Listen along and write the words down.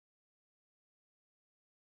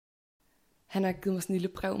Han har givet mig sådan en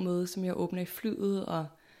lille brev med, som jeg åbner i flyet, og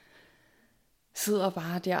sidder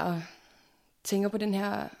bare der og tænker på den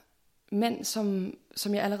her mand,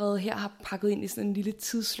 som jeg allerede her har pakket ind i sådan en lille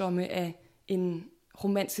tidslomme af en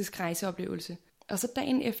romantisk rejseoplevelse. Og så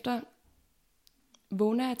dagen efter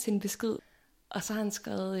vågner jeg til en besked, og så har han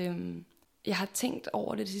skrevet, jeg har tænkt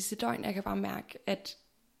over det sidste døgn, jeg kan bare mærke, at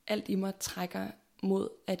alt i mig trækker mod,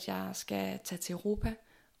 at jeg skal tage til Europa,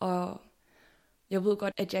 og jeg ved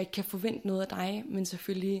godt, at jeg ikke kan forvente noget af dig, men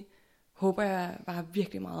selvfølgelig håber jeg bare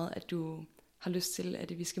virkelig meget, at du har lyst til,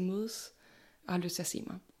 at vi skal mødes, og har lyst til at se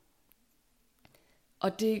mig.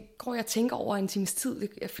 Og det går jeg tænker over en times tid,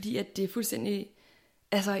 fordi at det er fuldstændig,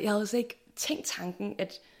 altså jeg havde altså ikke tænkt tanken,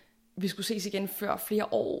 at vi skulle ses igen før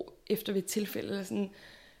flere år efter ved et tilfælde, eller sådan.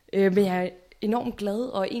 Men jeg er enormt glad,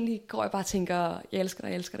 og egentlig går jeg bare og tænker, jeg elsker dig,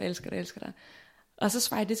 jeg elsker dig, jeg elsker dig, jeg elsker dig. Og så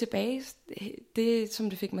svarer jeg det tilbage. Det, som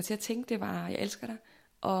det fik mig til at tænke, det var, jeg elsker dig,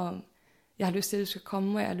 og jeg har lyst til, at du skal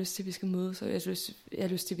komme, og jeg har lyst til, at vi skal mødes, og jeg har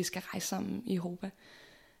lyst til, at vi skal rejse sammen i Europa.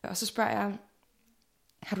 Og så spørger jeg,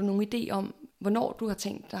 har du nogen idé om, hvornår du har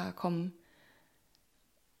tænkt dig at komme?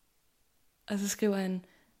 Og så skriver han,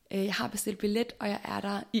 jeg har bestilt billet, og jeg er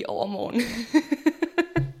der i overmorgen.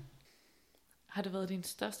 Har det været din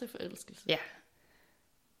største forelskelse? Ja.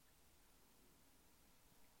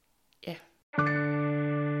 Ja.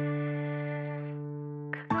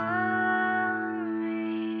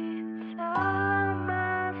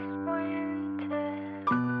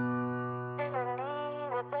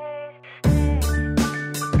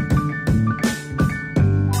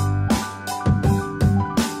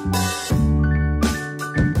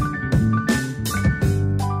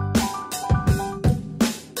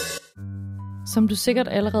 Som du sikkert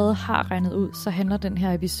allerede har regnet ud, så handler den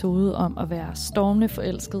her episode om at være stormende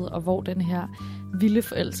forelsket, og hvor den her vilde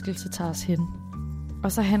forelskelse tager os hen.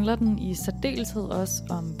 Og så handler den i særdeleshed også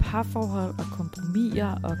om parforhold og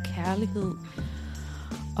kompromiser og kærlighed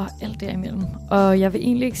og alt derimellem. Og jeg vil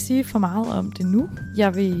egentlig ikke sige for meget om det nu.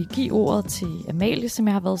 Jeg vil give ordet til Amalie, som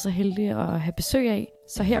jeg har været så heldig at have besøg af.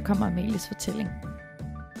 Så her kommer Amalies fortælling.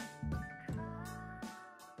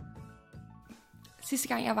 Sidste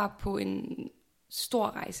gang jeg var på en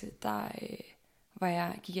stor rejse,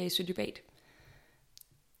 der gik jeg i cølibat.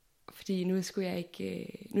 Fordi nu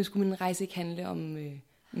skulle min rejse ikke handle om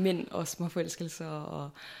mænd og små forelskelser og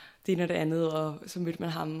det ene og det andet, og så mødte man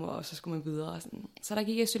ham, og så skulle man videre. Og sådan. Så der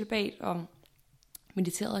gik jeg i cølibat og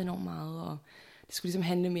mediterede enormt meget, og det skulle ligesom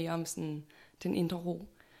handle mere om sådan, den indre ro.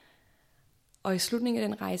 Og i slutningen af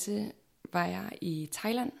den rejse var jeg i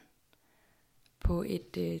Thailand på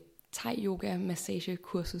et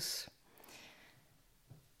thai-yoga-massage-kursus.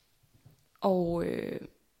 Og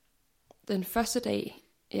den første dag,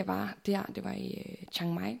 jeg var der, det var i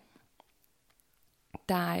Chiang Mai.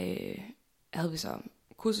 Der havde vi så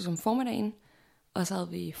kursus om formiddagen, og så havde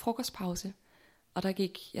vi frokostpause. Og der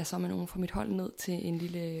gik jeg så med nogen fra mit hold ned til en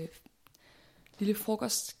lille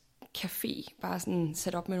frokostcafé, bare sådan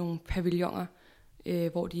sat op med nogle pavilloner,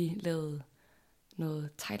 hvor de lavede noget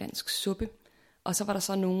thailandsk suppe. Og så var der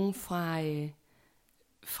så nogen fra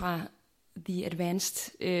The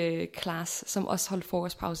Advanced Class, som også holdt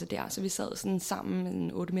frokostpause der. Så vi sad sådan sammen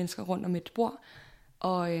med 8 mennesker rundt om et bord.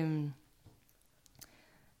 Og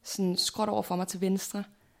sådan skråt over for mig til venstre,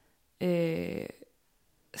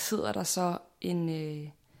 sidder der så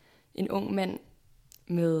en ung mand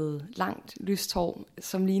med langt lyst hår,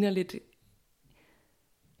 som ligner lidt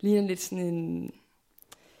sådan en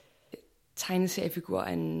tegneseriefigur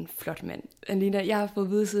af en flot mand. Jeg har fået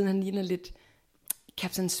at vide siden, han ligner lidt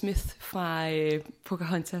Captain Smith fra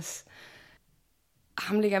Pocahontas.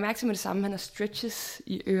 Ham lægger jeg mærke til med det samme. Han har stretches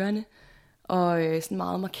i ørerne, og sådan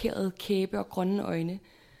meget markeret kæbe og grønne øjne.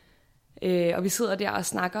 Og vi sidder der og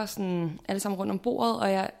snakker sådan alle sammen rundt om bordet,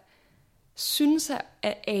 og jeg synes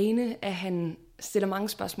at ane, at han stiller mange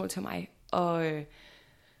spørgsmål til mig, og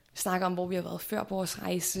snakker om, hvor vi har været før på vores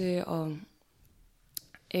rejse, og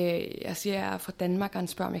jeg siger, at jeg er fra Danmark, og han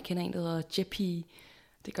spørger, om jeg kender en, der hedder Jeppe.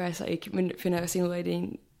 Det gør jeg så ikke, men finder jeg senere ud af, at det er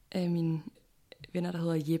en af mine venner, der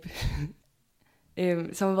hedder Jeppe.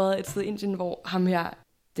 Som har været et sted i Indien, hvor ham her,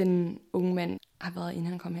 den unge mand, har været, inden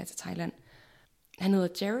han kom her til Thailand. Han hedder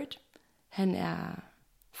Jared. Han er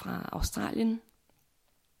fra Australien.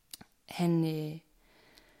 Han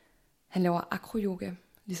laver acro-yoga,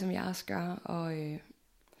 ligesom jeg også gør. Og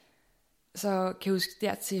så kan jeg huske,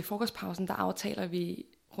 der til frokostpausen, der aftaler vi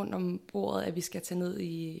rundt om bordet, at vi skal tage ned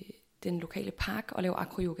i den lokale park og lave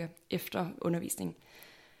acro-yoga efter undervisning.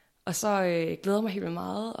 Og så glæder jeg mig helt vildt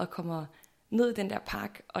meget og kommer ned i den der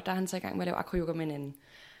park, og der er han så i gang med at lave acro-yoga med en anden.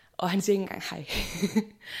 Og han siger ikke engang hej.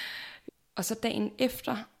 Og så dagen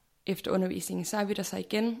efter undervisningen, så er vi der så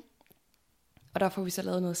igen. Og der får vi så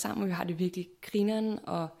lavet noget sammen, og vi har det virkelig grineren,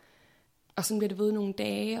 og sådan bliver det ved nogle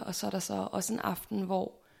dage, og så er der så også en aften,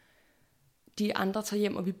 hvor de andre tager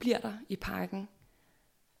hjem, og vi bliver der i parken.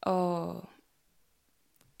 Og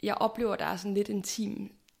jeg oplever, at der er sådan lidt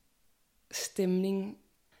intim stemning.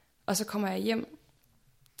 Og så kommer jeg hjem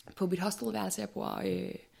på mit hostelværelse. Jeg bor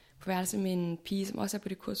på værelse med en pige, som også er på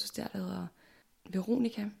det kursus der hedder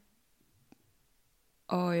Veronica.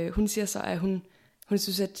 Og hun siger så, at hun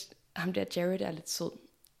synes, at ham der Jared er lidt sød.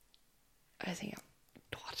 Og jeg tænker,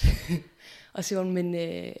 lort. Og så siger hun, men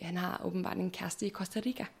han har åbenbart en kæreste i Costa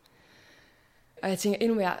Rica. Og jeg tænker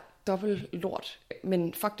endnu mere dobbelt lort.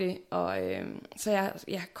 Men fuck det. Og så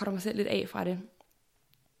jeg cutter mig selv lidt af fra det.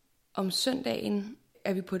 Om søndagen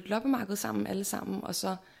er vi på et loppemarked sammen, alle sammen. Og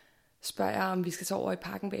så spørger jeg, om vi skal tage over i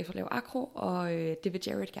parken bagefter og lave akro. Og det vil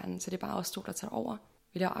Jared gerne. Så det er bare os to, der tager over.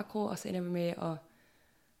 Vi laver akro, og så ender vi med at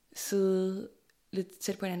sidde lidt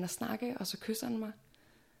tæt på hinanden og snakke. Og så kysser han mig.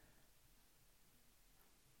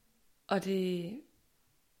 Og det...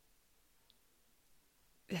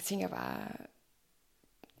 Jeg tænker bare...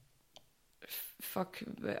 Fuck,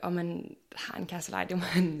 om man har en kæreste eller ej, det må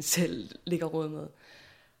man selv ligge råd med.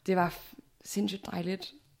 Det var sindssygt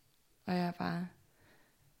dejligt. Og jeg er bare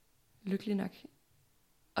lykkelig nok.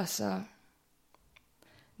 Og så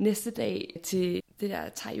næste dag til det der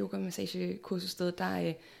thai yoga massage kursussted,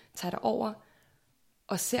 der tager jeg over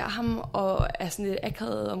og ser ham og er sådan lidt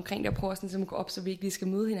akavet omkring det og prøver sådan at gå op, så vi ikke lige skal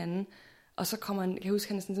møde hinanden. Og så kommer han, kan jeg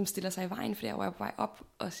huske, han sådan, som stiller sig i vejen, for der hvor jeg er på vej op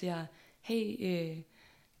og siger, hey,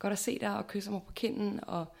 godt at se dig, og kysser mig på kinden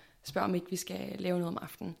og spørger om ikke vi skal lave noget om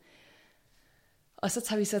aftenen. Og så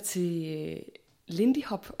tager vi så til Lindy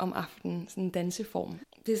Hop om aftenen, sådan en danseform.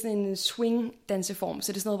 Det er sådan en swing danseform,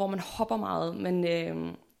 så det er sådan noget, hvor man hopper meget, men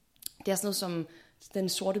det er sådan noget som den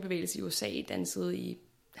sorte bevægelse i USA dansede i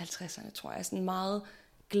 50'erne, tror jeg. Sådan en meget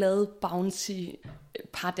glad, bouncy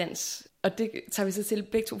pardans. Og det tager vi så til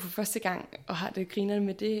begge to for første gang, og har det grinerne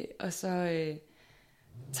med det, og så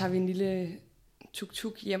tager vi en lille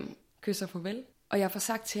tuk-tuk hjem, kysser farvel. Og jeg får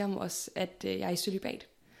sagt til ham også, at jeg er i cølibat,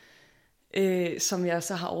 som jeg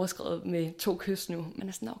så har overskrevet med 2 kys nu. Men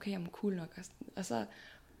er sådan, okay, jamen cool nok. Og så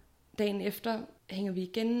dagen efter hænger vi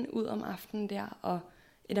igen ud om aftenen der, og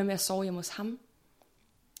ender med at sove hjemme hos ham.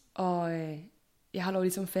 Og jeg har lov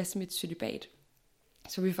ligesom fast i mit cølibat,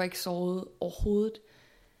 så vi får ikke sovet overhovedet.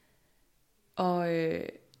 Og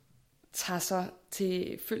tager så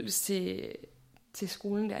følges til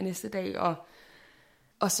skolen der næste dag,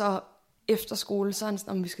 og så efter skole, så er han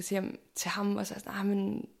sådan, om vi skal se hjem til ham, og så er sådan,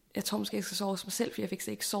 men jeg tror måske, jeg skal sove hos mig selv, for jeg fik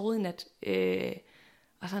slet ikke sovet i nat.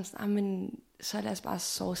 Og så er han sådan, men så lad os bare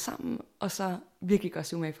sove sammen, og så virkelig gøre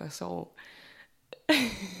sig umage for at sove.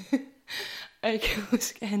 Og jeg kan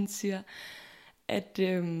huske, at han siger, at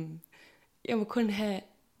jeg må kun have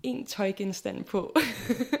 1 tøjgenstand på.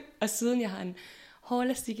 Og siden jeg har en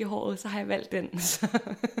hårelastik i håret, så har jeg valgt den. Så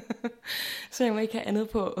jeg må ikke have andet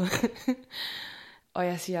på. Og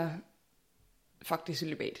jeg siger, fuck det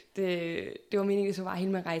cølibat. Det var meningen, at det var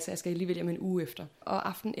hele min rejse, jeg skal alligevel hjem en uge efter. Og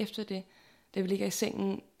aften efter det, da vi ligger i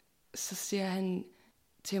sengen, så siger han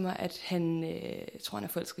til mig, at han tror, han er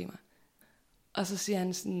forelsket i mig. Og så siger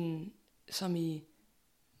han sådan, som i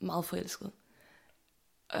meget forelsket.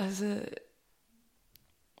 Og så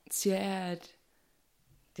siger jeg, at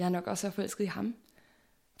jeg nok også er forelsket i ham.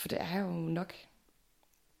 For det er jeg jo nok.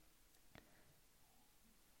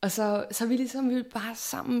 Og så er vi ligesom vi bare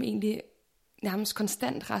sammen egentlig nærmest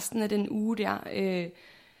konstant resten af den uge der.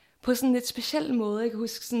 På sådan en lidt speciel måde. Jeg kan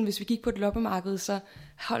huske, sådan, hvis vi gik på et loppemarked, så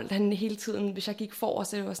holdt han hele tiden. Hvis jeg gik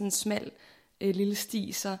forrest, så det var sådan en smal lille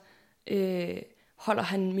sti, så holder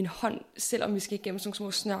han min hånd, selvom vi skal igennem sådan nogle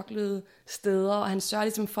små snørklede steder. Og han sørger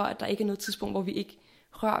ligesom for, at der ikke er noget tidspunkt, hvor vi ikke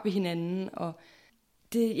rører ved hinanden. Og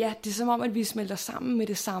det er som om, at vi smelter sammen med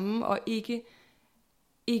det samme, og ikke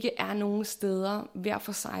er nogen steder hver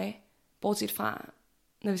for sig, bortset fra,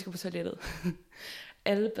 når vi skal på toilettet.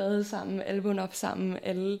 Alle bade sammen, alle vågner op sammen,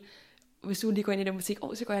 alle, hvis du lige går ind i den butik,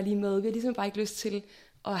 så går jeg lige med. Vi har ligesom bare ikke lyst til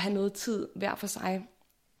at have noget tid hver for sig.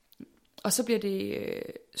 Og så bliver det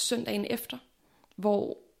søndagen efter,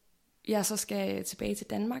 hvor jeg så skal tilbage til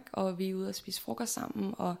Danmark, og vi er ude og spise frokost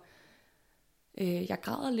sammen, og jeg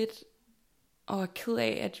græder lidt, og er ked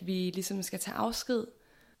af, at vi ligesom skal tage afsked,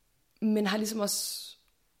 men har ligesom også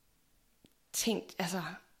tænkt, altså,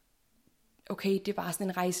 okay, det er bare sådan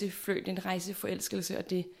en rejsefløjt, en rejseforelskelse, og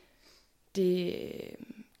det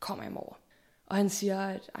kommer jeg over. Og han siger,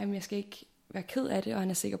 at jeg skal ikke være ked af det, og han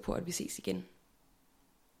er sikker på, at vi ses igen.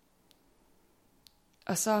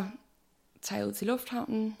 Og så tager jeg ud til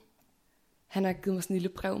lufthavnen. Han har givet mig sådan en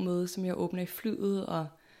lille brev med, som jeg åbner i flyet, og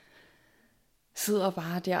sidder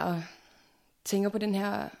bare der og tænker på den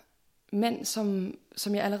her mand,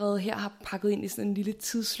 som jeg allerede her har pakket ind i sådan en lille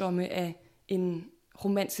tidslomme af en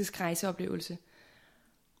romantisk rejseoplevelse.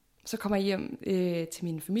 Så kommer jeg hjem til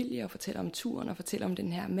min familie og fortæller om turen, og fortæller om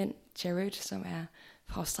den her mand, Jared, som er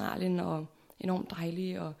fra Australien og enormt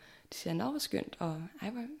dejlig, og de siger, nå, hvor skønt, og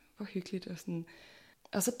ej, hvor hyggeligt, og sådan.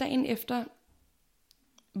 Og så dagen efter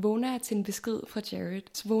vågner jeg til en besked fra Jared.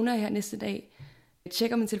 Så vågner jeg her næste dag,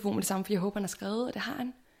 tjekker min telefon med det samme, for jeg håber, han har skrevet, og det har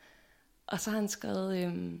han. Og så har han skrevet,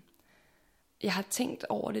 jeg har tænkt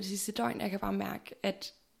over det sidste døgn, jeg kan bare mærke,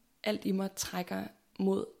 at alt i mig trækker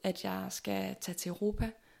mod, at jeg skal tage til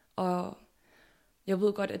Europa, og jeg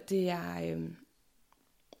ved godt, at det er,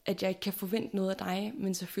 at jeg ikke kan forvente noget af dig,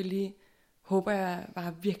 men selvfølgelig håber jeg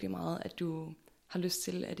bare virkelig meget, at du har lyst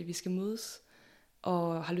til, at vi skal mødes,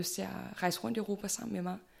 og har lyst til at rejse rundt i Europa sammen med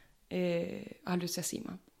mig, og har lyst til at se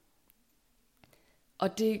mig.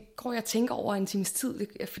 Og det går jeg og tænker over en times tid,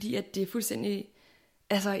 fordi at det er fuldstændig,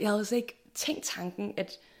 altså jeg havde altså ikke tænkt tanken,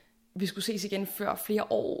 at vi skulle ses igen før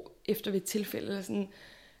flere år efter ved et tilfælde, eller sådan.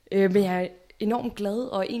 Men jeg er enormt glad,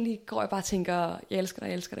 og egentlig går jeg bare og tænker, jeg elsker dig,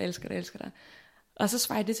 jeg elsker dig, jeg elsker dig, jeg elsker dig. Og så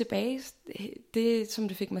svarer jeg det tilbage. Det, som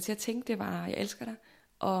det fik mig til at tænke, det var, jeg elsker dig,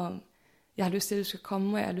 og jeg har lyst til, at du skal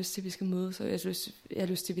komme, og jeg har lyst til, at vi skal mødes, og jeg har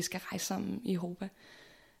lyst til, at vi skal rejse sammen i Europa.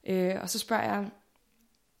 Og så spørger jeg,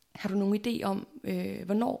 har du nogen idé om,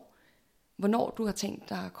 hvornår du har tænkt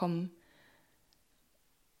dig at komme?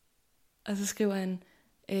 Og så skriver han,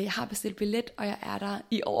 jeg har bestilt billet, og jeg er der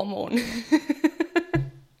i overmorgen.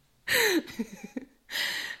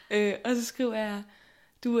 Og så skriver jeg,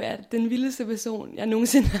 du er den vildeste person, jeg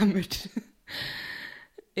nogensinde har mødt.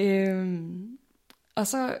 Og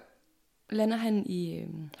så lander han i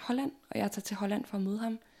Holland, og jeg tager til Holland for at møde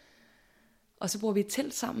ham. Og så bor vi et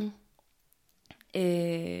telt sammen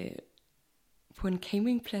på en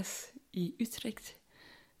campingplads i Utrecht.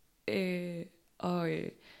 Og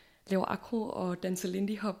laver akro og danser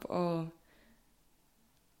lindy hop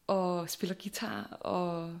og spiller guitar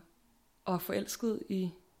og er forelsket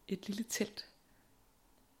i et lille telt.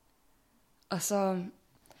 Og så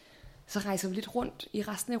rejser vi lidt rundt i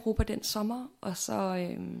resten af Europa den sommer, og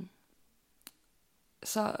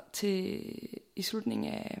så i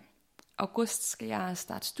slutningen af august skal jeg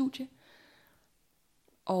starte studie.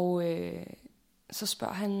 Og så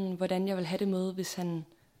spørger han, hvordan jeg vil have det med, hvis han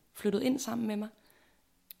flyttede ind sammen med mig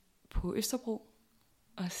på Østerbro.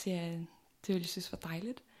 Og siger, det ville jeg synes var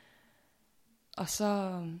dejligt. Og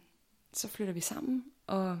så flytter vi sammen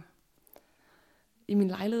og i min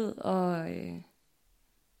lejlighed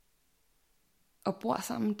og bor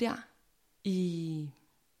sammen der i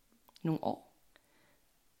nogle år.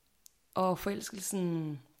 Og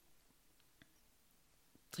forelskelsen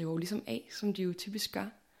driver jo ligesom af, som de jo typisk gør.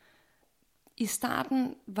 I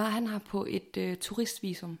starten var han her på et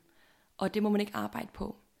turistvisum, og det må man ikke arbejde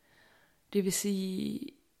på. Det vil sige,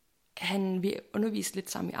 han vil undervise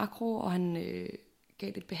lidt sammen i akro, og han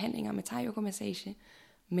gav lidt behandlinger med thai-yoga-massage,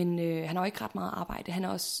 men han har jo ikke ret meget arbejde. Han er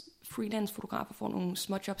også freelance-fotograf og får nogle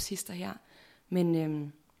små jobs hister her, men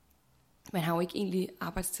man har jo ikke egentlig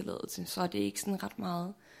arbejdstilladelse, så det er ikke sådan ret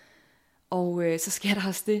meget. Og så sker der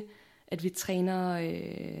også det, at vi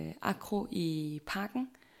træner akro i parken,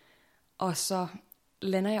 og så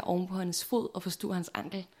lander jeg oven på hans fod og forstuer hans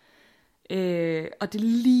ankel. Og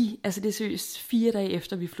det er seriøst 4 dage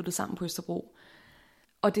efter, vi flyttede sammen på Østerbro.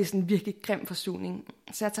 Og det er sådan en virkelig grim forstuning.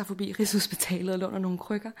 Så jeg tager forbi Rigshospitalet og låner nogle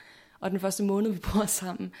krykker. Og den første måned, vi bor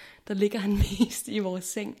sammen, der ligger han mest i vores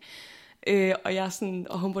seng. Og jeg sådan,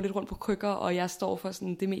 og humper lidt rundt på krykker, og jeg står for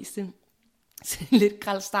sådan det meste. Lidt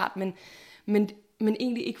græld start, men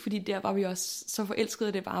egentlig ikke, fordi der var vi også så forelskede,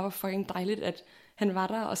 at det bare var fucking dejligt, at han var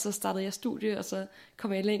der. Og så startede jeg studie, og så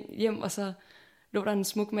kom jeg hjem, og så lå der en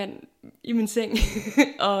smuk mand i min seng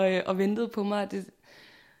og ventede på mig. Det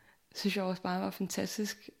synes jeg også bare var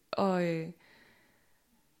fantastisk. Og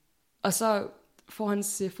så får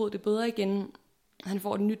hans fod det bedre igen. Han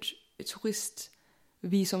får et nyt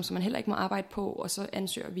turistvisum, som man heller ikke må arbejde på. Og så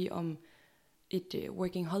ansøger vi om et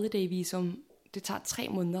working holiday visum. Det tager 3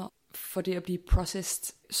 måneder for det at blive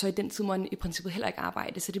processed. Så i den tid må man i princippet heller ikke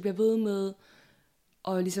arbejde. Så det bliver ved med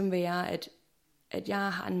at ligesom være, at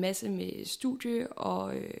jeg har en masse med studie,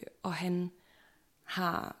 og han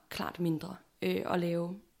har klart mindre at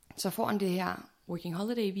lave. Så får han det her working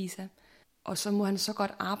holiday visa, og så må han så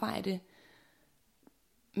godt arbejde,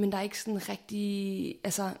 men der er ikke sådan rigtig,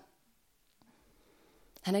 altså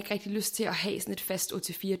han har ikke rigtig lyst til at have sådan et fast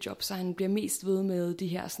 8-4 job, så han bliver mest ved med de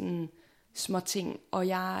her sådan små ting, og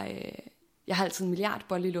jeg har altid 1 milliard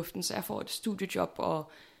bolle i luften, så jeg får et studiejob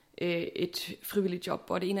og et frivilligt job,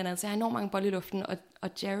 og det ene eller andet, så jeg har enormt mange bolle i luften, og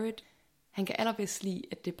Jared, Han kan allerbedst lide,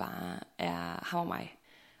 at det bare er ham og mig.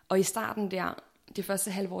 Og i starten der, det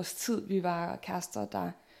første halve års tid, vi var kærester,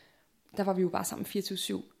 der var vi jo bare sammen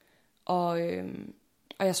 24/7. Og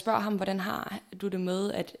jeg spørger ham, hvordan har du det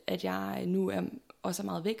med, at jeg nu er også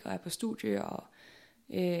meget væk, og er på studie og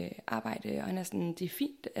arbejde, og han er sådan, det er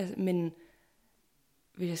fint, altså, men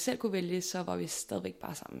hvis jeg selv kunne vælge, så var vi stadigvæk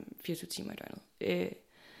bare sammen 24 timer i døgnet.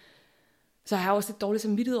 Så jeg har også lidt dårligt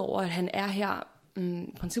samvittighed over, at han er her,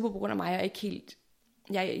 i princippet på grund af mig, og ikke helt,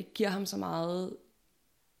 jeg giver ham så meget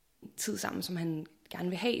tid sammen, som han gerne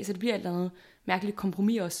vil have, så det bliver et eller andet mærkeligt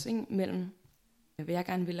kompromis også, ikke? Mellem hvad jeg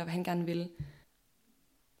gerne vil, og hvad han gerne vil.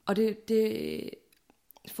 Og det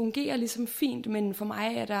fungerer ligesom fint, men for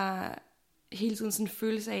mig er der hele tiden sådan en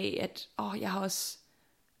følelse af, at jeg har også,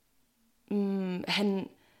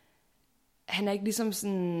 han er ikke ligesom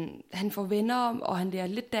sådan, han får venner, og han lærer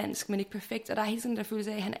lidt dansk, men ikke perfekt, og der er hele tiden der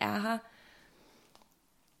følelse af, at han er her,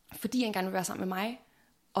 fordi han gerne vil være sammen med mig,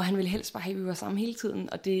 og han vil helst bare have, at vi var sammen hele tiden,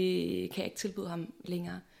 og det kan jeg ikke tilbyde ham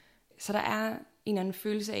længere. Så der er en eller anden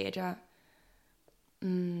følelse af, at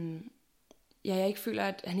jeg ikke føler,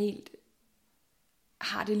 at han helt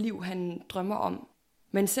har det liv, han drømmer om.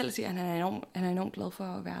 Men selv siger han, at han er enormt glad for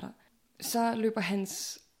at være der. Så løber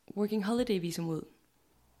hans working holiday visum ud.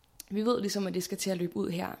 Vi ved ligesom, at det skal til at løbe ud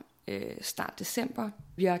her start december.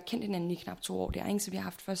 Vi har kendt hinanden i knap 2 år der, så vi har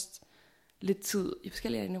haft først lidt tid i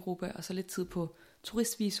forskellige lande i Europa, og så lidt tid på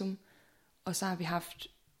turistvisum. Og så har vi haft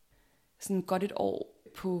sådan godt et år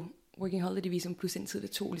på working holiday visum, plus en tid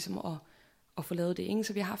det tog ligesom at få lavet det, ikke?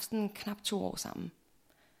 Så vi har haft sådan knap 2 år sammen.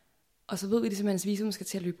 Og så ved vi ligesom, at hans visum skal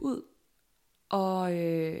til at løbe ud. Og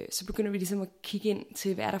så begynder vi ligesom at kigge ind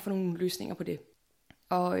til, hvad er der for nogle løsninger på det.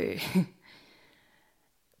 Og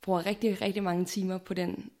bruger rigtig, rigtig mange timer på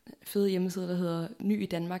den fede hjemmeside, der hedder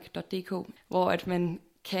nyidanmark.dk, hvor at man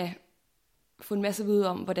kan få en masse vide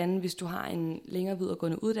om, hvordan hvis du har en længere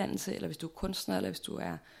videregående uddannelse, eller hvis du er kunstner, eller hvis du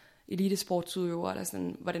er elitesportsudøver, eller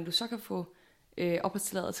sådan, hvordan du så kan få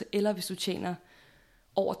opholdstilladelse, eller hvis du tjener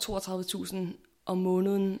over 32.000 om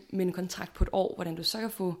måneden med en kontrakt på et år, hvordan du så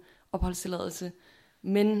kan få opholdstilladelse.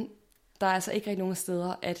 Men der er altså ikke rigtig nogen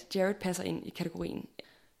steder, at Jared passer ind i kategorien.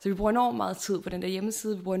 Så vi bruger enormt meget tid på den der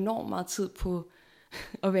hjemmeside, vi bruger enormt meget tid på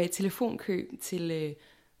at være i telefonkø til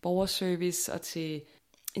borgerservice og til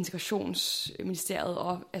integrationsministeriet,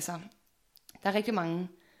 og altså, der er rigtig mange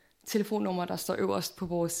telefonnumre, der står øverst på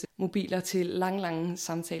vores mobiler til lange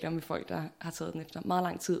samtaler med folk, der har taget den efter meget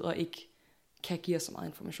lang tid og ikke kan give os så meget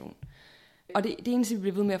information. Og det eneste, vi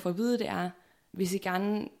bliver ved med at få at vide, det er, hvis I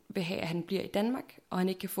gerne vil have, at han bliver i Danmark, og han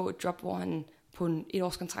ikke kan få et job, hvor han på en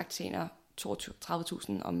 1-årskontrakt tjener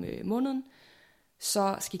 32.000 om måneden,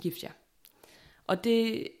 så skal I gifte jer. Og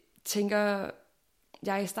det tænker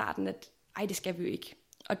jeg i starten, at det skal vi jo ikke.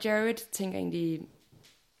 Og Jared tænker egentlig,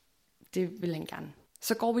 det vil han gerne.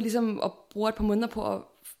 Så går vi ligesom og bruger et par måneder på at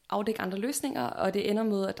afdække andre løsninger, og det ender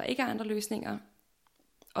med, at der ikke er andre løsninger.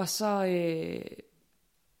 Og så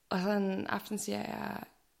en aften siger jeg,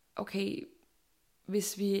 okay,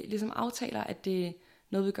 hvis vi ligesom aftaler, at det er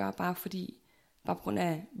noget, vi gør bare på grund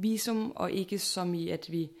af visum, og ikke som i,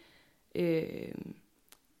 at vi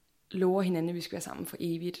lover hinanden, at vi skal være sammen for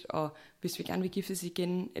evigt, og hvis vi gerne vil giftes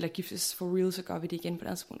igen, eller giftes for real, så gør vi det igen på et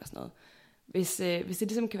andet tidspunkt og sådan noget. Hvis det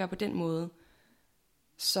ligesom kan være på den måde,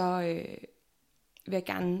 så vil jeg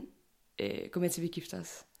gerne gå med til, at vi gifter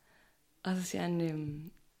os. Og så siger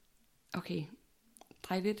han, okay,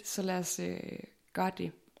 dejligt, så lad os gøre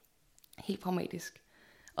det. Helt pragmatisk.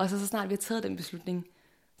 Og så snart vi har taget den beslutning,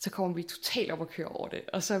 så kommer vi totalt op og kører over det.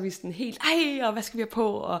 Og så er vi sådan helt, og hvad skal vi have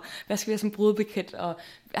på, og hvad skal vi have som brudebuket, og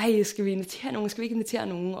skal vi invitere nogen, skal vi ikke invitere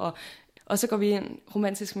nogen, og så går vi ind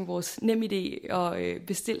romantisk med vores NemID og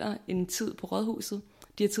bestiller en tid på Rådhuset.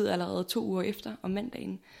 De har tid allerede 2 uger efter, om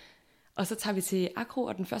mandagen. Og så tager vi til Akro,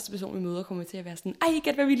 og den første person, vi møder, kommer til at være sådan,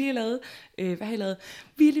 gæt hvad vi lige har lavet. Hvad har I lavet?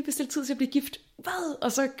 Vi har lige bestilt tid til at blive gift. Hvad?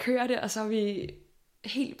 Og så kører det, og så er vi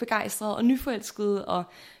helt begejstrede og nyforelskede, og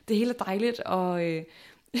det hele er dejligt, og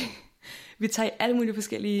vi tager i alle mulige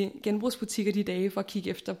forskellige genbrugsbutikker de dage, for at kigge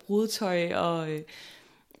efter brudetøj, og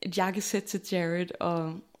et jakkesæt til Jared,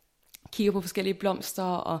 og kigger på forskellige blomster,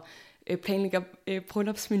 og planlægger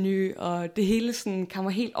bryllupsmenu, og det hele sådan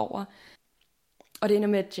kommer helt over. Og det ender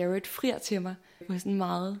med, at Jared frier til mig på sådan en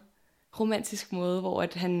meget romantisk måde, hvor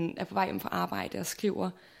at han er på vej hjem fra arbejde og skriver,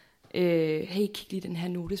 hey, kig lige den her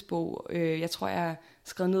notesbog. Jeg tror, jeg har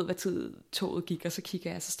skrevet ned, hvad tid toget gik, og så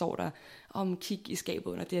kigger jeg, så står der, kig i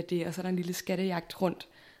skabet under det og det, og så er der en lille skattejagt rundt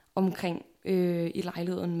omkring i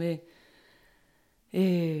lejligheden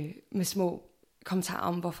med små kommentarer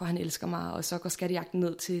om, hvorfor han elsker mig, og så går skattejagten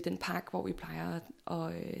ned til den park, hvor vi plejer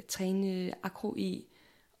at træne akro i,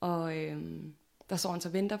 Og der står han så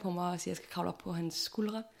og venter på mig og siger, at jeg skal kravle op på hans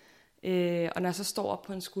skuldre. Og når jeg så står op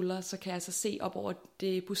på hans skuldre, så kan jeg så se op over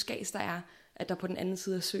det buskads, der er, at der på den anden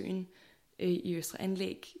side af søen i Østre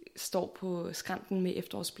Anlæg står på skrænten med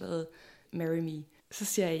efterårsbladet Marry Me. Så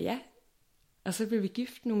siger jeg ja, og så blev vi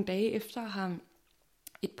gift nogle dage efter, har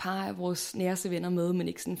et par af vores næreste venner med, men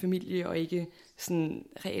ikke sådan familie og ikke sådan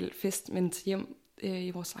reel fest, men til hjem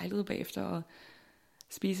i vores lejlighed bagefter og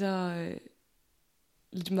spiser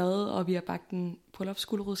lidt mad, og vi har bagt en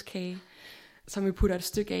bryllupsgulerodskage, som vi putter et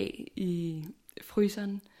stykke af i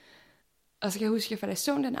fryseren. Og så kan jeg huske, at jeg falder i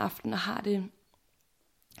søvn den aften og har det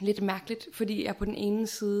lidt mærkeligt, fordi jeg på den ene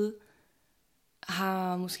side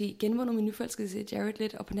har måske genvundet min nyforelskelse i Jared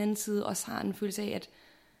lidt, og på den anden side også har en følelse af, at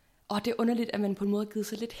det er underligt, at man på en måde har givet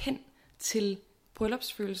sig lidt hen til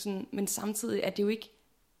bryllupsfølelsen, men samtidig er det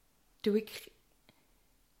jo ikke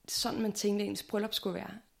sådan, man tænkte, at ens bryllup skulle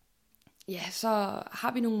være. Ja, så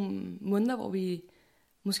har vi nogle måneder, hvor vi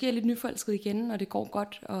måske er lidt nyforelskede igen, og det går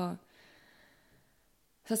godt, og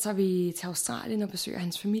så tager vi til Australien og besøger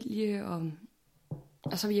hans familie, og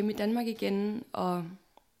så er vi hjemme i Danmark igen, og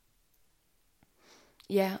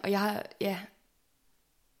jeg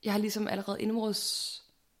har ligesom allerede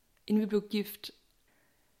inden vi blev gift,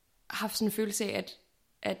 haft sådan en følelse af,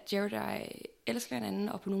 at Jared og jeg elsker hinanden,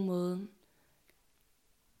 og på nogen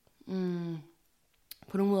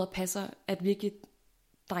måde passer at virkelig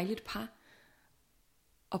dejligt par,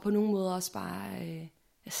 og på nogle måder også bare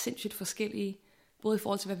er sindssygt forskellige, både i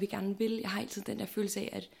forhold til, hvad vi gerne vil. Jeg har altid den der følelse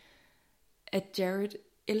af, at Jared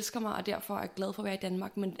elsker mig, og derfor er glad for at være i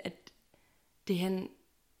Danmark, men at det han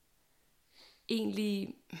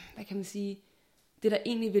egentlig, hvad kan man sige, det der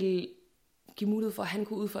egentlig vil give mulighed for, at han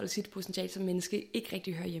kunne udfolde sit potentiale som menneske, ikke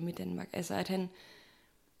rigtig hører hjemme i Danmark. Altså at han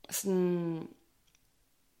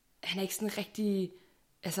er ikke sådan rigtig,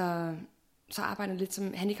 altså så arbejder lidt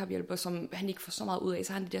som handicaphjælper, som han ikke får så meget ud af.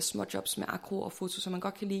 Så har han de der små jobs med akro og foto, som man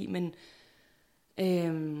godt kan lide, men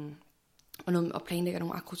og planlægger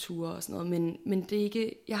nogle akroture og sådan noget. Men det er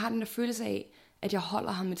ikke, jeg har den der følelse af, at jeg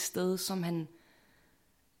holder ham et sted,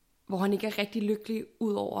 hvor han ikke er rigtig lykkelig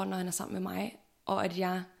ud over, når han er sammen med mig, og at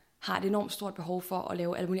jeg har et enormt stort behov for at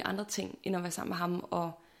lave alle mulige andre ting, end at være sammen med ham,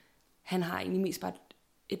 og han har egentlig mest bare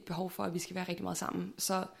et behov for, at vi skal være rigtig meget sammen.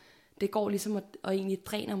 Så det går ligesom og egentlig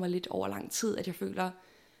dræner mig lidt over lang tid, at jeg føler,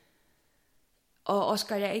 og også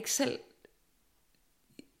gør jeg ikke selv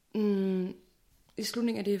i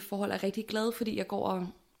slutningen af det forhold er rigtig glad, fordi jeg går og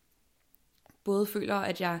både føler,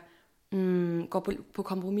 at jeg går på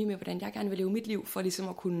kompromis med, hvordan jeg gerne vil leve mit liv, for ligesom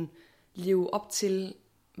at kunne leve op til,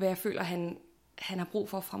 hvad jeg føler, han har brug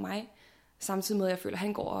for fra mig. Samtidig med, at jeg føler, at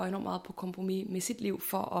han går enormt meget på kompromis med sit liv,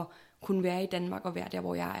 for at kunne være i Danmark og være der,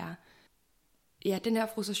 hvor jeg er. Ja, den her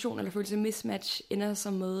frustration eller følelse af mismatch ender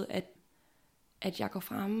så med, at jeg går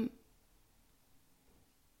frem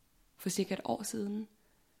for cirka et år siden.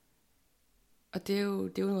 Og det er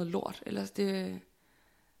jo noget lort. Ellers det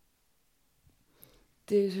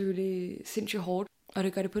er selvfølgelig sindssygt hårdt. Og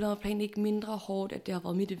det gør det på noget plan ikke mindre hårdt, at det har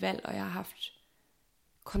været mit valg, og jeg har haft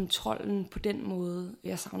kontrollen på den måde.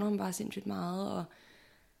 Jeg savner ham bare sindssygt meget,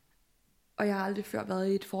 og jeg har aldrig før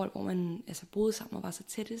været i et forhold, hvor man boede sammen og var så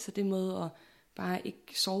tætte, så det med at bare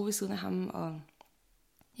ikke sove ved siden af ham, og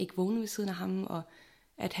ikke vågne ved siden af ham, og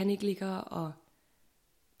at han ikke ligger og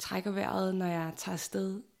trækker vejret, når jeg tager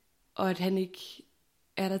afsted, og at han ikke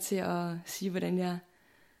er der til at sige, hvordan jeg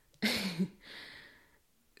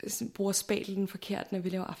bruger spatlen forkert, når vi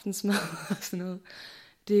laver aftensmad og sådan noget.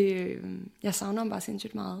 Jeg savner ham bare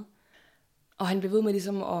sindssygt meget. Og han blev ved med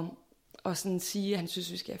ligesom at sådan sige, at han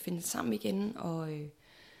synes, vi skal finde sammen igen, og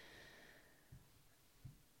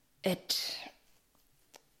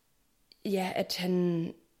at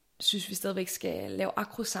han synes, vi stadigvæk skal lave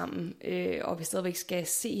akro sammen, og vi stadigvæk skal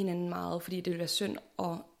se hinanden meget, fordi det vil være synd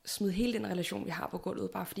at smide hele den relation, vi har på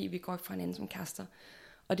gulvet, bare fordi vi går fra hinanden som kærester.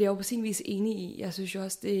 Og det er jeg jo på sin vis enig i. Jeg synes jo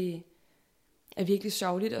også, det er virkelig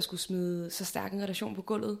sørgeligt at skulle smide så stærk en relation på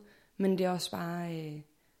gulvet, men det er også bare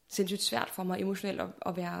sindssygt svært for mig emotionelt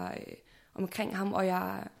at være omkring ham, og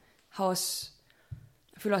jeg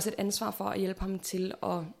føler også et ansvar for at hjælpe ham til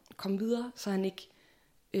at komme videre, så han ikke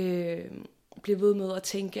bliver ved med at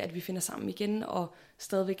tænke, at vi finder sammen igen, og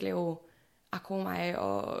stadigvæk lave akro med mig,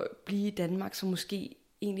 og blive i Danmark, som måske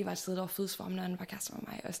egentlig var et sted, der var fedest for ham, når han var kærester med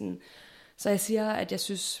mig. Og sådan. Så jeg siger, at jeg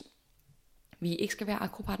synes, vi ikke skal være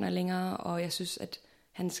akropartnere længere, og jeg synes, at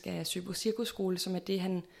han skal søge på cirkusskole, som er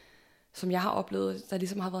det, som jeg har oplevet, der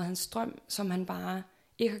ligesom har været hans drøm, som han bare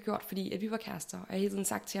ikke har gjort, fordi at vi var kærester. Og jeg har hele tiden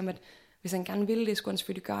sagt til ham, at hvis han gerne ville det, skulle han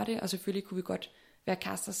selvfølgelig gøre det, og selvfølgelig kunne vi godt være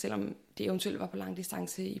kærester, selvom det eventuelt var på lang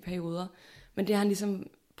distance i perioder. Men det har han ligesom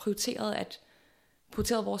prioriteret, at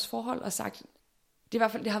prioriteret vores forhold og sagt, det, er i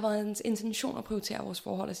hvert fald, det har været en intention at prioritere vores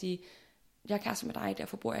forhold og sige, jeg er kæreste med dig,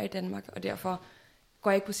 derfor bor jeg i Danmark, og derfor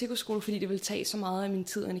går jeg ikke på cirkusskole, fordi det vil tage så meget af min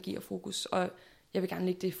tid, energi og fokus, og jeg vil gerne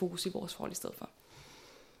lægge det fokus i vores forhold i stedet for.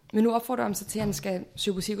 Men nu opfordrer han sig til, at han skal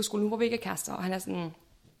søge på cirkusskole, nu hvor vi ikke er kærester, og han er sådan,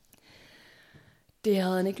 det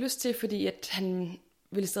havde han ikke lyst til, fordi at han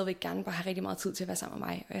ville stadigvæk gerne bare have rigtig meget tid til at være sammen med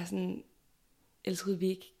mig, og jeg er sådan, elskede vi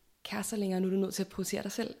ikke kærester længere, nu er du nødt til at prioritere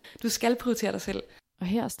dig selv. Du skal prioritere dig selv. Og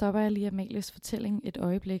her stopper jeg lige Amalies fortælling et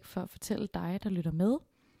øjeblik for at fortælle dig, der lytter med,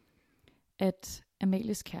 at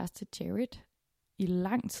Amalies kæreste Jared i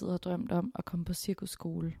lang tid har drømt om at komme på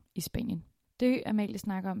cirkusskole i Spanien. Det Amalie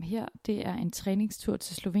snakker om her, det er en træningstur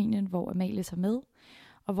til Slovenien, hvor Amalie er med,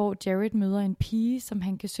 og hvor Jared møder en pige, som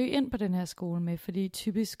han kan søge ind på den her skole med, fordi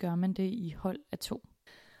typisk gør man det i hold af 2.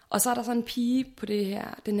 Og så er der så en pige på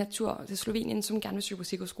den her tur til Slovenien, som gerne vil søge på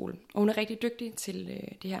cirkusskole. Og hun er rigtig dygtig til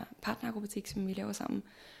det her partnerakrobatik, som vi laver sammen.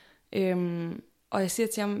 Og jeg siger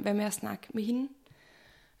til ham, hvad med at snakke med hende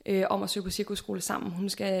om at søge på cirkusskole sammen. Hun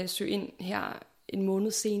skal søge ind her en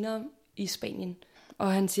måned senere i Spanien.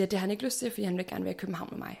 Og han siger, at det har han ikke lyst til, fordi han vil gerne være i København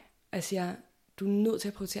med mig. Og jeg siger, du er nødt til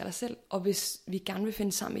at prioritere dig selv, og hvis vi gerne vil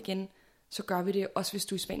finde sammen igen, så gør vi det også, hvis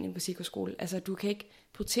du er i Spanien på cirkusskole. Altså, du kan ikke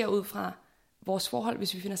prioritere ud fra vores forhold,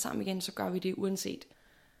 hvis vi finder sammen igen, så gør vi det uanset.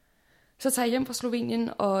 Så tager jeg hjem fra Slovenien,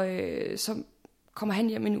 og så kommer han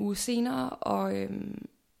hjem en uge senere,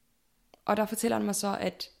 og der fortæller han mig så,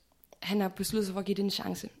 at han har besluttet sig for at give det en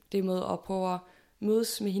chance. Det med at prøve at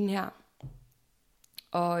mødes med hende her,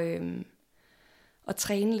 og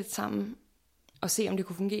træne lidt sammen, og se om det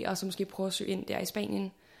kunne fungere, og så måske prøve at søge ind der i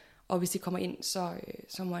Spanien, og hvis de kommer ind,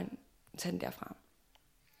 så må han tage den derfra.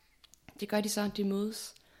 Det gør de så, de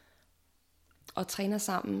mødes, og træner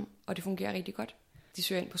sammen, og det fungerer rigtig godt. De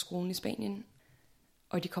søger ind på skolen i Spanien,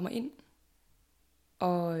 og de kommer ind,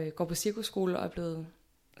 og går på cirkusskole, og er blevet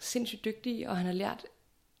sindssygt dygtig, og han har lært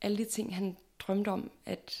alle de ting, han drømte om,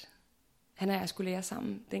 at han og jeg skulle lære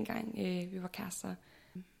sammen, dengang vi var kærester.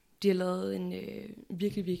 De har lavet en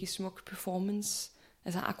virkelig, virkelig smuk performance,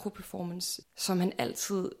 altså akro-performance, som han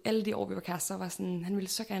altid, alle de år vi var kærester, var sådan, han ville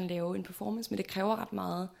så gerne lave en performance, men det kræver ret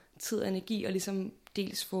meget tid og energi, og ligesom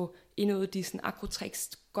dels få indøvet de sådan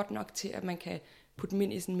akrotricks godt nok til, at man kan putte dem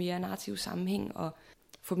ind i sådan mere narrativ sammenhæng, og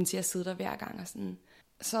få dem til at sidde der hver gang. Og sådan.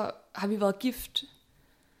 Så har vi været gift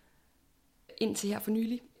indtil her for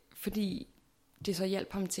nylig, fordi det så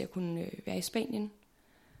hjalp ham til at kunne være i Spanien.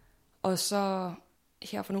 Og så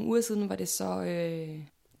her for nogle uger siden var det så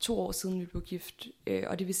 2 år siden, vi blev gift.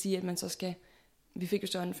 Og det vil sige, at man så skal, vi fik jo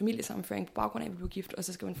så en familiesammenføring på baggrund af, at vi blev gift, og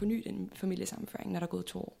så skal man forny den familiesammenføring, når der er gået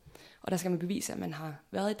 2 år. Og der skal man bevise, at man har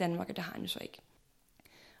været i Danmark, og det har han jo så ikke.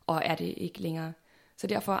 Og er det ikke længere. Så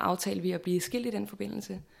derfor aftalte vi at blive skilt i den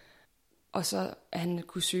forbindelse. Og så at han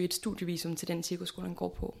kunne søge et studievisum til den cirkusskole, han går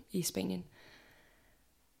på i Spanien.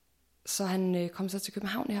 Så han kom så til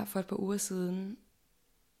København her for et par uger siden,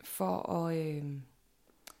 for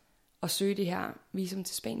at søge det her visum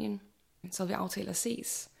til Spanien. Så havde vi aftalt at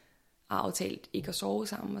ses, og aftalt ikke at sove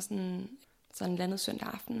sammen, og sådan landet søndag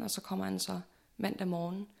aften, og så kommer han så mandag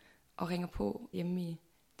morgen og ringer på hjemme i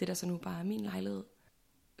det, der så nu bare er min lejlighed.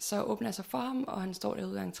 Så åbner jeg sig for ham, og han står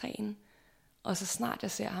derude i entréen, og så snart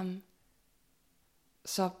jeg ser ham,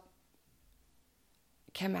 så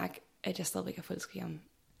kan jeg mærke, at jeg stadigvæk er forelsket i ham.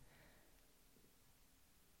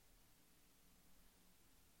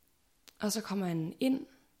 Og så kommer han ind,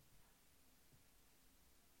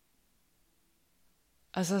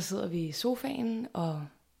 og så sidder vi i sofaen og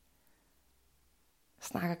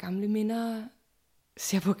snakker gamle minder,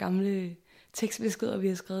 ser på gamle tekstbeskeder, vi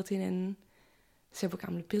har skrevet til hinanden, ser på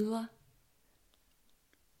gamle billeder,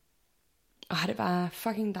 og har det bare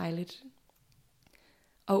fucking dejligt.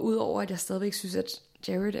 Og udover at jeg stadigvæk synes, at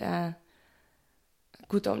Jared er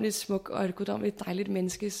guddommeligt smuk og et guddommeligt dejligt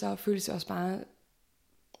menneske, så føles det også bare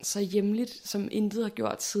så hjemligt, som intet har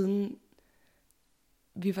gjort siden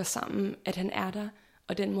vi var sammen, at han er der,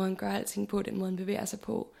 og den måde han gør alting på, den måde han bevæger sig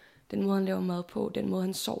på, den måde han laver mad på, den måde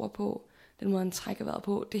han sover på, den måde han trækker vejret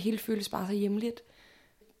på, det hele føles bare så hjemligt.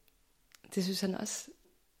 Det synes han også.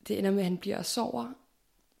 Det ender med, at han bliver og sover,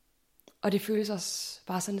 og det føles også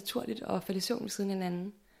bare så naturligt at falde i søvn ved siden af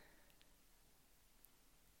hinanden.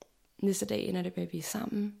 Næste dag ender det med, at vi er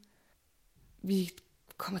sammen. Vi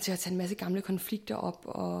kommer til at tage en masse gamle konflikter op,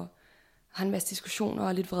 og har en masse diskussioner og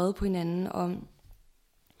er lidt vrede på hinanden,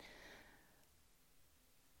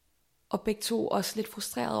 og begge to også lidt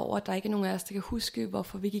frustreret over, at der ikke er nogen af os, der kan huske,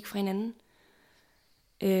 hvorfor vi gik fra hinanden.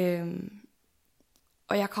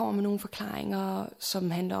 Og jeg kommer med nogle forklaringer,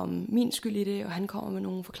 som handler om min skyld i det, og han kommer med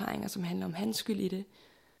nogle forklaringer, som handler om hans skyld i det.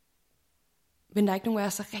 Men der er ikke nogen af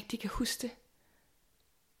os, der rigtig kan huske det.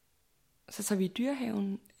 Så tager vi i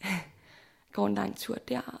Dyrehaven, går en lang tur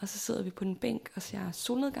der, og så sidder vi på en bænk og ser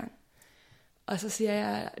solnedgang. Og så siger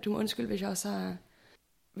jeg, du må undskylde, hvis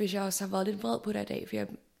jeg også har været lidt vred på dig i dag, for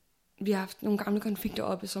vi har haft nogle gamle konflikter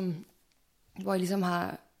oppe, hvor jeg ligesom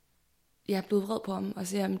jeg er blevet vred på ham, og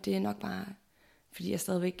siger, det er nok bare, fordi jeg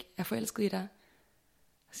stadigvæk er forelsket i dig.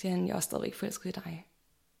 Så siger han, jeg er også stadigvæk forelsket i dig.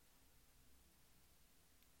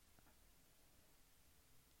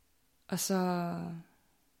 Og så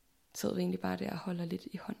sidder vi egentlig bare der og holder lidt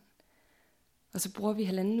i hånd. Og så bruger vi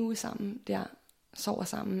 1,5 uge sammen der, sover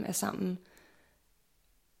sammen,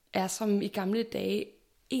 er som i gamle dage,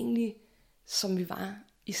 egentlig som vi var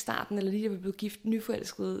i starten, eller lige da vi blev gift,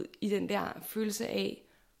 nyforelskede, i den der følelse af,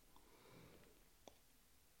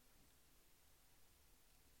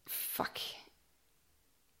 fuck,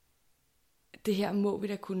 det her må vi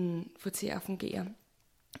da kunne få til at fungere.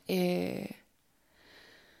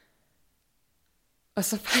 Og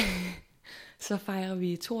så fejrer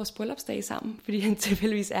vi 2 års bryllupsdag sammen, fordi han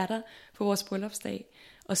tilfældigvis er der på vores bryllupsdag,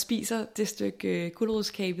 og spiser det stykke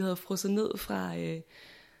gulerodskage, vi havde frosset ned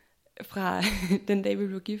fra den dag, vi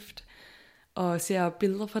blev gift, og ser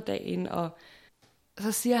billeder fra dagen, og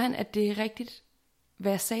så siger han, at det er rigtigt,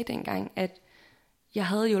 hvad jeg sagde dengang, at jeg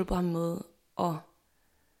havde hjulpet ham med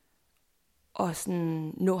at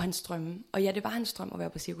sådan nå hans drømme. Og ja, det var hans drøm at være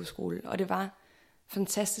på cirkusskole, og det var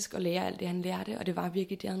fantastisk at lære alt det, han lærte, og det var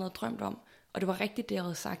virkelig det, han havde drømt om. Og det var rigtigt det, jeg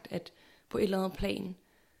havde sagt, at på et eller andet plan,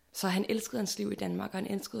 så han elskede hans liv i Danmark, og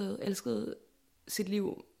han elskede sit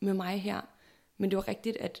liv med mig her. Men det var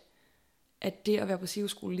rigtigt, at det at være på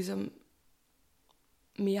cirkusskole ligesom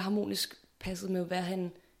mere harmonisk passede med, hvad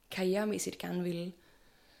han karrieremæssigt gerne ville.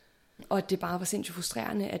 Og at det bare var sindssygt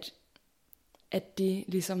frustrerende, at det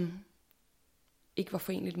ligesom ikke var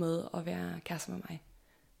forenligt med at være kæreste med mig.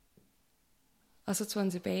 Og så tog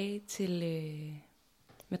han tilbage til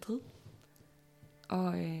Madrid,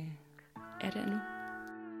 og er der nu.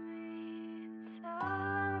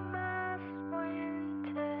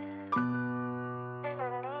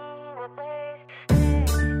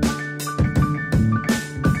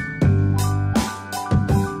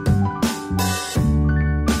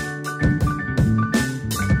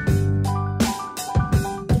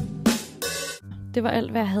 Det var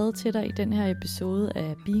alt, hvad jeg havde til dig i den her episode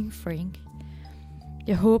af Being Frank.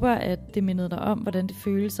 Jeg håber, at det mindede dig om, hvordan det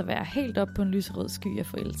føles at være helt op på en lyserød sky af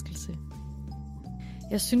forelskelse.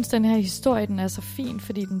 Jeg synes, den her historie den er så fin,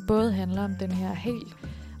 fordi den både handler om den her helt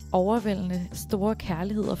overvældende store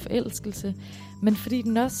kærlighed og forelskelse, men fordi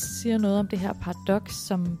den også siger noget om det her paradoks,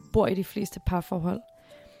 som bor i de fleste parforhold.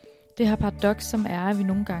 Det her paradoks, som er, at vi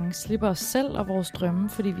nogle gange slipper os selv og vores drømme,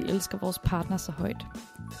 fordi vi elsker vores partner så højt.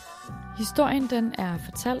 Historien den er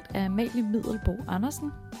fortalt af Amalie Middelbo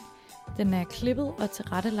Andersen. Den er klippet og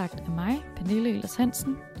tilrettelagt af mig, Pernille Ehlers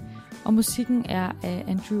Hansen, og musikken er af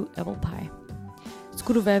Andrew Applepie.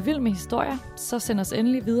 Skulle du være vild med historier, så send os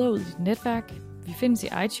endelig videre ud i dit netværk. Vi findes i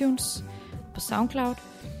iTunes, på SoundCloud,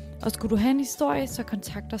 og skulle du have en historie, så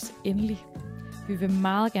kontakt os endelig. Vi vil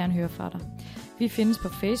meget gerne høre fra dig. Vi findes på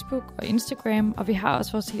Facebook og Instagram, og vi har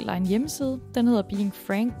også vores helt egen hjemmeside. Den hedder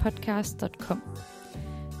beingfrankpodcast.com.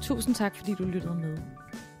 Tusind tak, fordi du lyttede med.